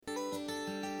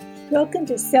Welcome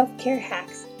to Self-Care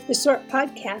Hacks, the short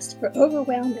podcast for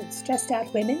overwhelmed and stressed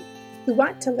out women who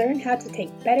want to learn how to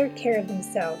take better care of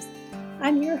themselves.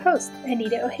 I'm your host,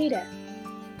 Anita Ojeda.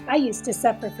 I used to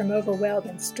suffer from overwhelm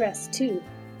and stress too,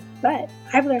 but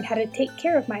I've learned how to take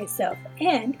care of myself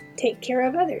and take care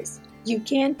of others. You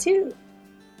can too.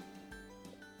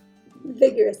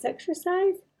 Vigorous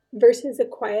exercise versus a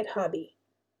quiet hobby.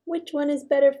 Which one is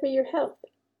better for your health?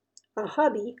 A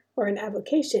hobby, or an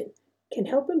avocation, can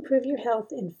help improve your health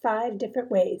in 5 different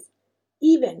ways,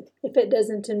 even if it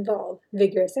doesn't involve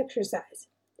vigorous exercise.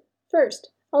 First,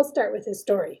 I'll start with a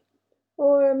story.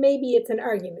 Or maybe it's an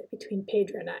argument between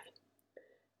Pedro and I.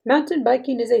 Mountain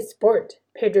biking is a sport,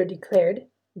 Pedro declared.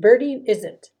 Birding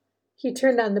isn't. He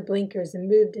turned on the blinkers and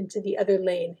moved into the other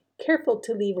lane, careful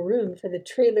to leave room for the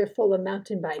trailer full of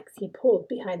mountain bikes he pulled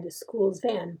behind the school's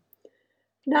van.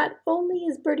 Not only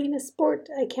is birding a sport,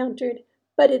 I countered,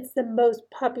 but it's the most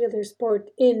popular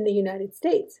sport in the United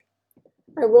States.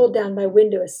 I rolled down my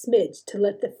window a smidge to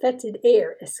let the fetid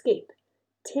air escape.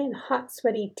 10 hot,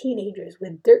 sweaty teenagers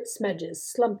with dirt smudges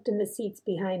slumped in the seats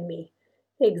behind me.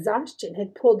 Exhaustion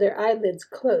had pulled their eyelids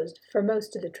closed for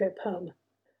most of the trip home.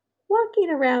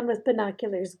 Walking around with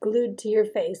binoculars glued to your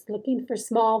face looking for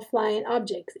small flying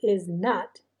objects is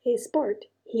not a sport,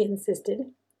 he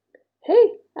insisted.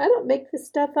 Hey, I don't make this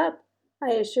stuff up,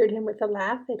 I assured him with a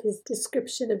laugh at his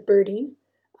description of birding.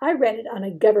 I read it on a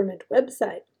government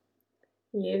website.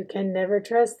 You can never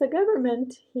trust the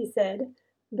government, he said.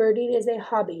 Birding is a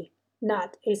hobby,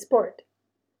 not a sport.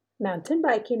 Mountain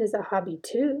biking is a hobby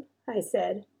too, I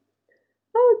said.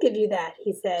 I'll give you that,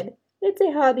 he said. It's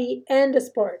a hobby and a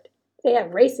sport. They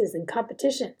have races and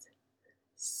competitions.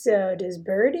 So does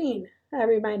birding, I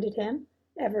reminded him.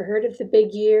 Ever heard of the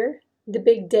big year, the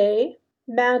big day?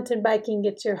 Mountain biking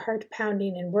gets your heart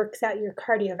pounding and works out your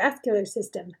cardiovascular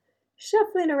system.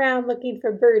 Shuffling around looking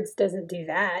for birds doesn't do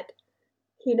that.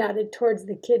 He nodded towards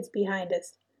the kids behind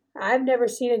us. I've never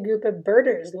seen a group of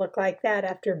birders look like that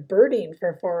after birding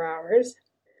for 4 hours.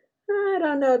 I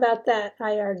don't know about that,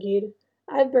 I argued.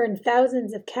 I've burned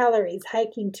thousands of calories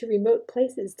hiking to remote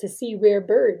places to see rare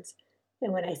birds,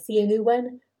 and when I see a new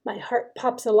one, my heart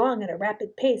pops along at a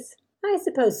rapid pace. I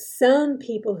suppose some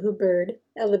people who bird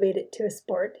elevate it to a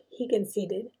sport, he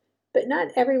conceded, but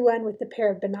not everyone with a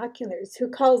pair of binoculars who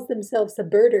calls themselves a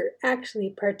birder actually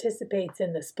participates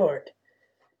in the sport.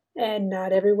 And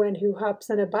not everyone who hops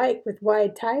on a bike with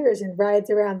wide tires and rides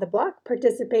around the block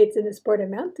participates in the sport of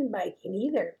mountain biking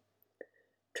either.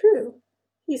 True,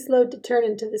 he slowed to turn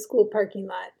into the school parking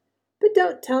lot, but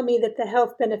don't tell me that the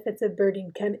health benefits of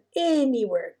birding come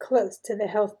anywhere close to the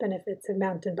health benefits of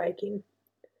mountain biking.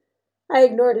 I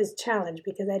ignored his challenge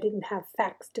because I didn't have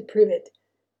facts to prove it,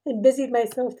 and busied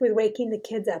myself with waking the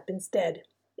kids up instead.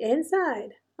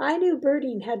 Inside, I knew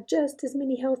birding had just as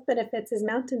many health benefits as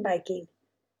mountain biking,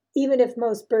 even if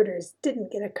most birders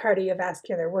didn't get a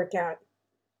cardiovascular workout.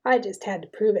 I just had to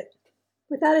prove it.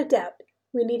 Without a doubt,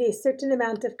 we need a certain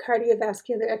amount of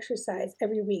cardiovascular exercise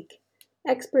every week.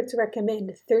 Experts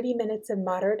recommend 30 minutes of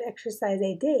moderate exercise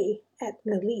a day at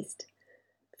the least.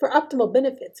 For optimal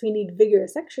benefits, we need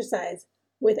vigorous exercise.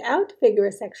 Without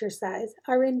vigorous exercise,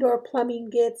 our indoor plumbing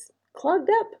gets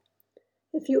clogged up.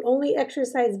 If you only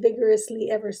exercise vigorously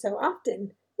ever so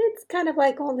often, it's kind of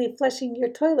like only flushing your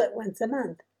toilet once a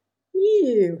month.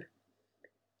 Ew!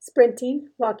 Sprinting,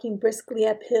 walking briskly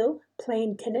uphill,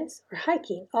 playing tennis, or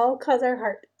hiking all cause our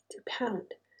heart to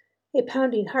pound. A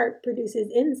pounding heart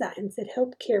produces enzymes that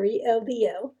help carry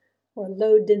LDL, or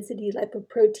low-density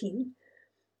lipoprotein,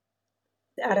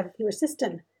 out of your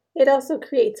system. It also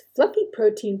creates fluffy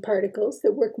protein particles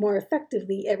that work more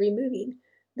effectively at removing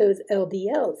those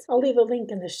LDLs. I'll leave a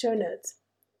link in the show notes.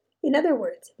 In other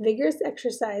words, vigorous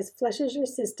exercise flushes your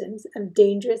systems of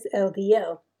dangerous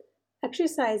LDL.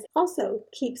 Exercise also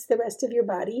keeps the rest of your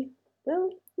body,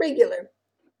 regular.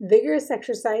 Vigorous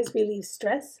exercise relieves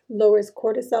stress, lowers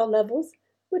cortisol levels,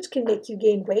 which can make you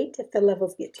gain weight if the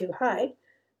levels get too high,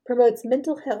 promotes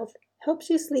mental health, helps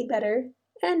you sleep better,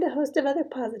 and a host of other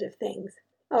positive things.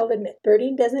 I'll admit,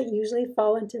 birding doesn't usually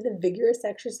fall into the vigorous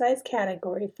exercise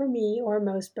category for me or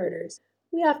most birders.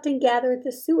 We often gather at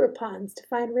the sewer ponds to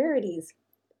find rarities.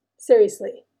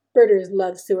 Seriously, birders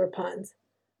love sewer ponds.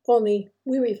 Only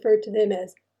we refer to them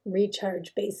as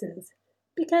recharge basins,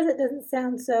 because it doesn't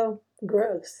sound so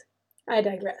gross. I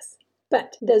digress.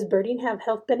 But does birding have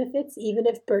health benefits even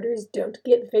if birders don't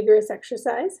get vigorous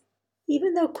exercise?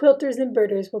 Even though quilters and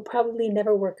birders will probably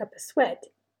never work up a sweat,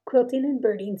 quilting and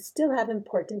birding still have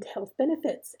important health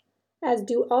benefits, as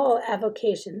do all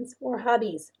avocations or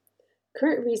hobbies.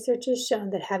 Current research has shown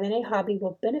that having a hobby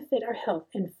will benefit our health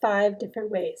in 5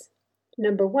 different ways.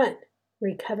 Number 1,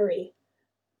 Recovery.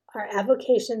 Our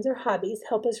avocations or hobbies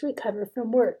help us recover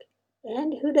from work.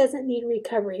 And who doesn't need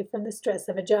recovery from the stress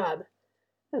of a job?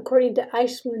 According to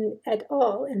Eichmann et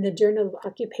al. In the Journal of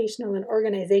Occupational and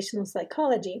Organizational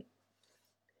Psychology,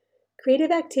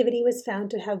 creative activity was found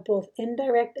to have both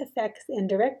indirect effects and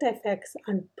direct effects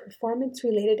on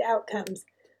performance-related outcomes,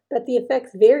 but the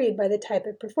effects varied by the type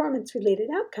of performance-related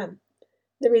outcome.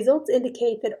 The results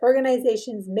indicate that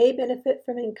organizations may benefit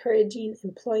from encouraging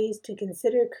employees to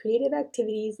consider creative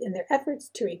activities in their efforts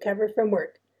to recover from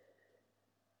work.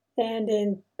 And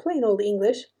in plain old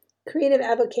English, creative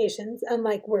avocations,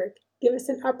 unlike work, give us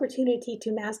an opportunity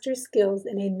to master skills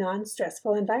in a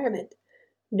non-stressful environment.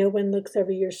 No one looks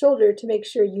over your shoulder to make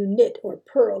sure you knit or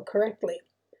purl correctly.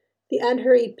 The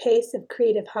unhurried pace of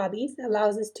creative hobbies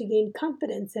allows us to gain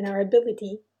confidence in our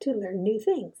ability to learn new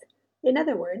things. In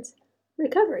other words,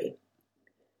 recovery.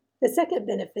 The second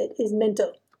benefit is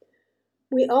mental.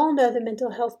 We all know the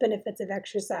mental health benefits of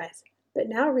exercise, but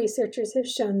now researchers have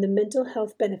shown the mental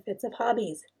health benefits of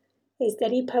hobbies. A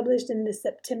study published in the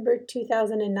September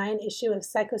 2009 issue of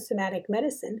Psychosomatic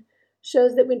Medicine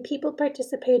shows that when people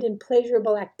participate in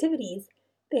pleasurable activities,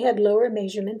 they had lower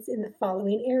measurements in the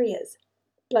following areas: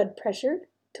 blood pressure,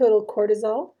 total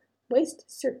cortisol, waist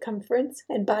circumference,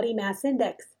 and body mass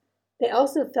index. They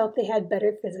also felt they had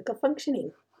better physical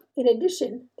functioning. In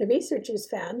addition, the researchers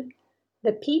found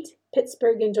the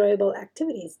Pittsburgh Enjoyable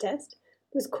Activities Test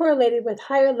was correlated with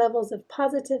higher levels of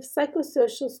positive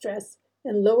psychosocial stress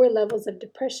and lower levels of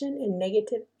depression and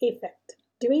negative affect.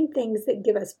 Doing things that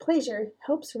give us pleasure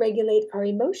helps regulate our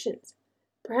emotions,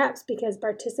 perhaps because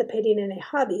participating in a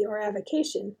hobby or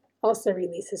avocation also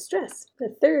releases stress. The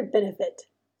third benefit,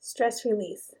 stress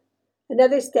release.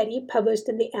 Another study published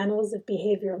in the Annals of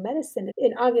Behavioral Medicine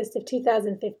in August of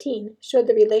 2015 showed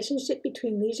the relationship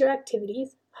between leisure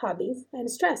activities, hobbies, and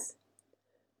stress.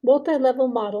 Multi-level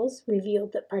models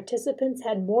revealed that participants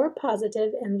had more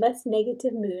positive and less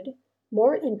negative mood,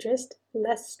 more interest,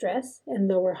 less stress, and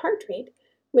lower heart rate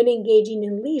when engaging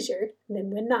in leisure than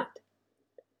when not.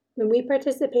 When we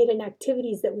participate in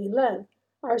activities that we love,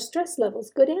 our stress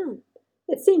levels go down.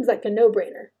 It seems like a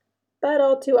no-brainer, but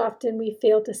all too often we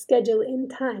fail to schedule in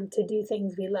time to do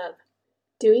things we love.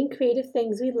 Doing creative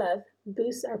things we love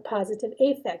boosts our positive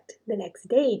affect the next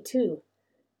day, too.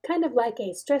 Kind of like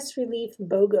a stress relief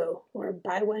BOGO, or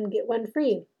buy one, get one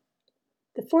free.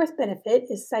 The fourth benefit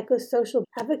is psychosocial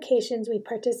avocations we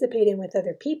participate in with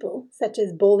other people, such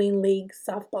as bowling leagues,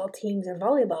 softball teams, or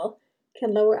volleyball,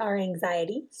 can lower our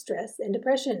anxiety, stress, and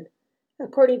depression.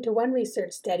 According to one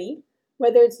research study,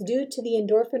 whether it's due to the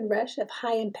endorphin rush of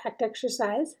high-impact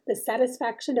exercise, the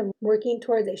satisfaction of working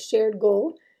towards a shared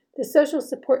goal, the social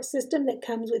support system that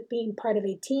comes with being part of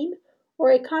a team, or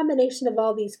a combination of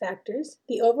all these factors,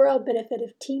 the overall benefit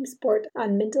of team sport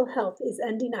on mental health is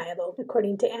undeniable,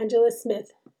 according to Angela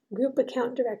Smith, Group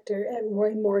Account Director at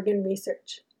Roy Morgan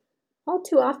Research. All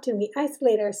too often we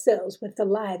isolate ourselves with the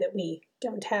lie that we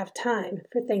don't have time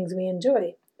for things we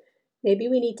enjoy. Maybe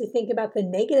we need to think about the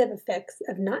negative effects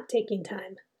of not taking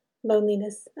time: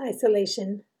 loneliness,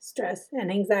 isolation, stress,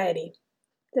 and anxiety.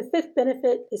 The fifth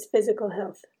benefit is physical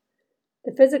health.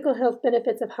 The physical health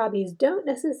benefits of hobbies don't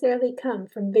necessarily come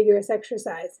from vigorous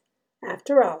exercise.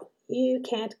 After all, you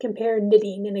can't compare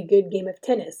knitting and a good game of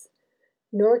tennis,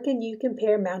 nor can you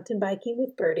compare mountain biking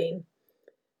with birding.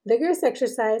 Vigorous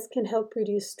exercise can help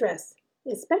reduce stress,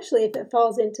 especially if it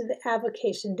falls into the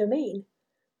avocation domain.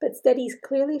 But studies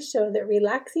clearly show that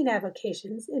relaxing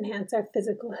avocations enhance our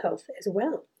physical health as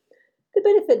well. The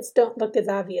benefits don't look as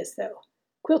obvious, though.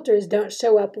 Quilters don't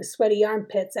show up with sweaty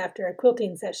armpits after a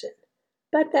quilting session.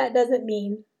 But that doesn't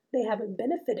mean they haven't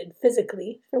benefited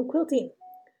physically from quilting.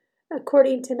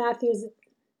 According to Matthew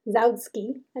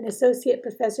Zawadzki, an associate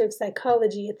professor of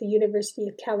psychology at the University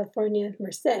of California,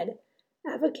 Merced,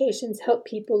 avocations help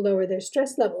people lower their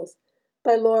stress levels.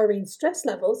 By lowering stress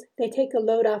levels, they take a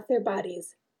load off their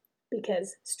bodies,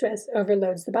 because stress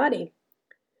overloads the body.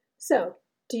 So,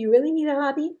 do you really need a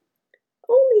hobby?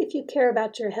 Only if you care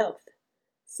about your health.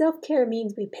 Self-care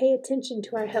means we pay attention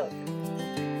to our health.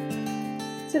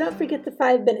 So don't forget the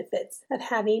 5 benefits of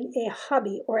having a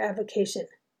hobby or avocation.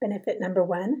 Benefit number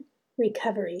 1,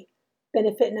 recovery.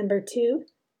 Benefit number 2,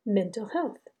 mental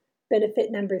health. Benefit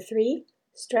number 3,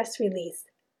 stress release.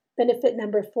 Benefit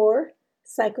number 4,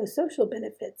 psychosocial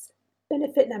benefits.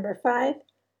 Benefit number 5,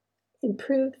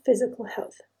 improved physical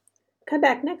health. Come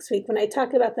back next week when I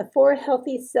talk about the 4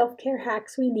 healthy self-care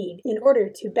hacks we need in order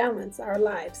to balance our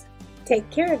lives. Take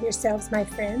care of yourselves, my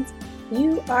friends.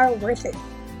 You are worth it.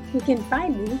 You can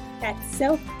find me at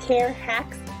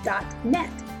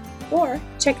selfcarehacks.net or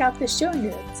check out the show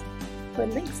notes for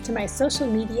links to my social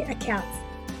media accounts.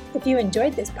 If you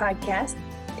enjoyed this podcast,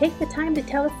 take the time to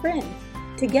tell a friend.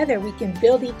 Together we can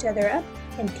build each other up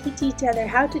and teach each other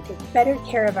how to take better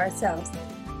care of ourselves.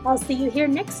 I'll see you here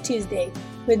next Tuesday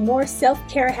with more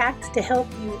self-care hacks to help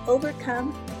you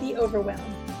overcome the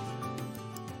overwhelm.